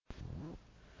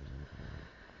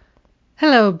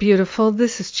Hello, beautiful.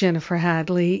 This is Jennifer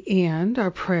Hadley, and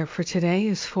our prayer for today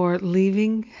is for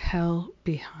leaving hell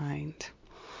behind.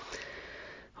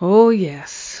 Oh,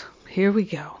 yes. Here we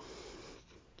go.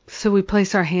 So we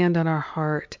place our hand on our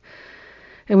heart,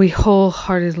 and we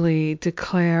wholeheartedly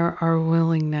declare our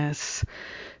willingness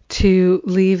to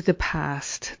leave the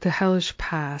past, the hellish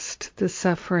past, the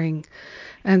suffering,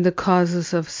 and the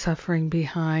causes of suffering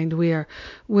behind. We are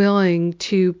willing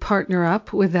to partner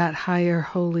up with that higher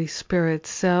Holy Spirit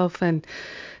self and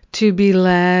to be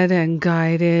led and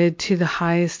guided to the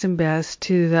highest and best,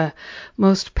 to the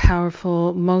most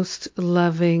powerful, most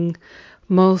loving,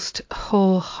 most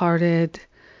wholehearted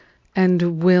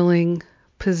and willing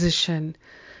position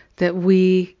that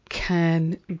we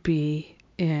can be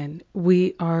in.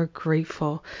 We are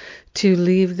grateful to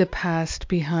leave the past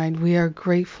behind. We are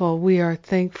grateful. We are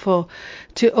thankful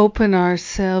to open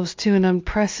ourselves to an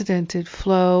unprecedented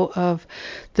flow of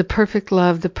the perfect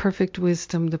love, the perfect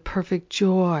wisdom, the perfect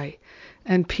joy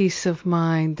and peace of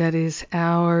mind that is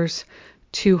ours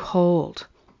to hold,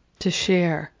 to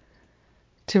share,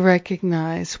 to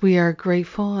recognize. We are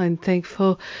grateful and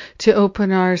thankful to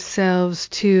open ourselves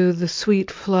to the sweet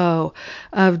flow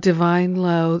of divine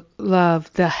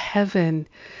love. The heaven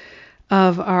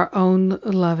of our own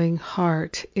loving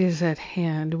heart is at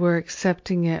hand. We're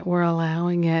accepting it. We're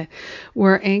allowing it.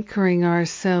 We're anchoring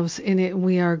ourselves in it.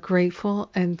 We are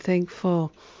grateful and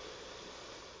thankful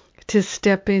to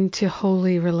step into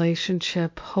holy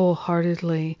relationship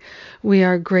wholeheartedly. We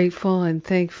are grateful and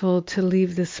thankful to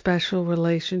leave the special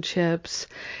relationships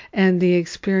and the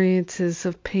experiences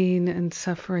of pain and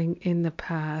suffering in the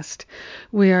past.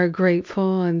 We are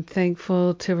grateful and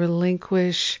thankful to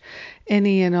relinquish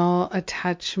any and all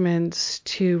attachments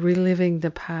to reliving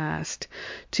the past,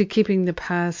 to keeping the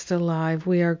past alive.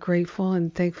 We are grateful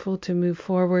and thankful to move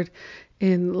forward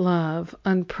in love,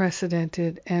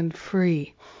 unprecedented and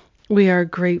free. We are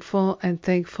grateful and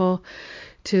thankful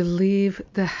to leave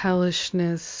the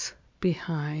hellishness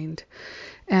behind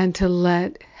and to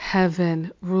let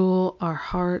heaven rule our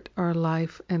heart, our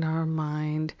life, and our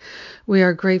mind. We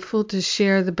are grateful to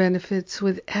share the benefits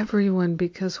with everyone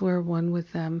because we're one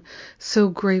with them. So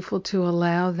grateful to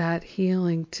allow that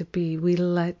healing to be. We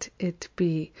let it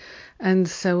be. And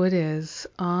so it is.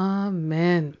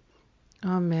 Amen.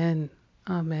 Amen.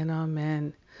 Amen.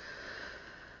 Amen.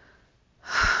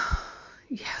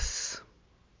 Yes,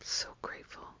 so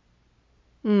grateful.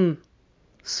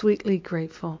 Sweetly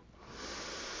grateful.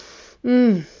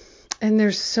 And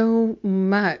there's so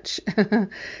much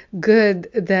good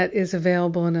that is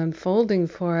available and unfolding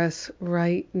for us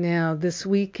right now. This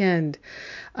weekend,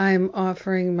 I'm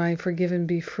offering my Forgive and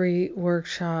Be Free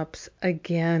workshops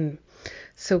again.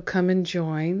 So come and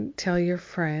join, tell your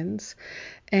friends.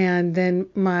 And then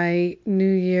my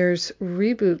New Year's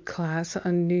reboot class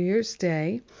on New Year's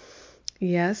Day.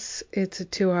 Yes, it's a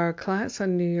 2-hour class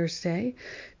on New Year's Day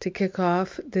to kick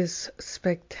off this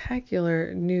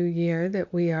spectacular new year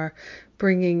that we are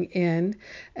bringing in.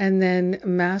 And then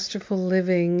Masterful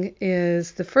Living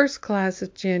is the first class is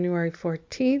January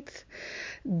 14th.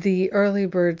 The early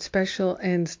bird special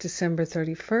ends December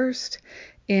 31st.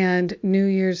 And New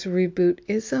Year's Reboot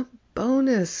is a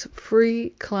bonus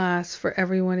free class for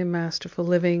everyone in Masterful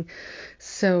Living.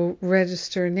 So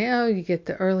register now. You get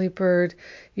the early bird.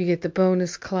 You get the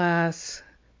bonus class.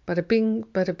 Bada bing,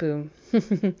 bada boom.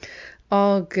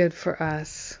 All good for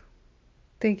us.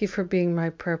 Thank you for being my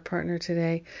prayer partner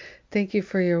today. Thank you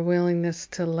for your willingness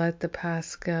to let the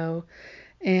past go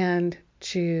and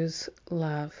choose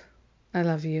love. I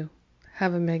love you.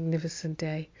 Have a magnificent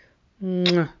day.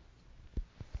 Mwah.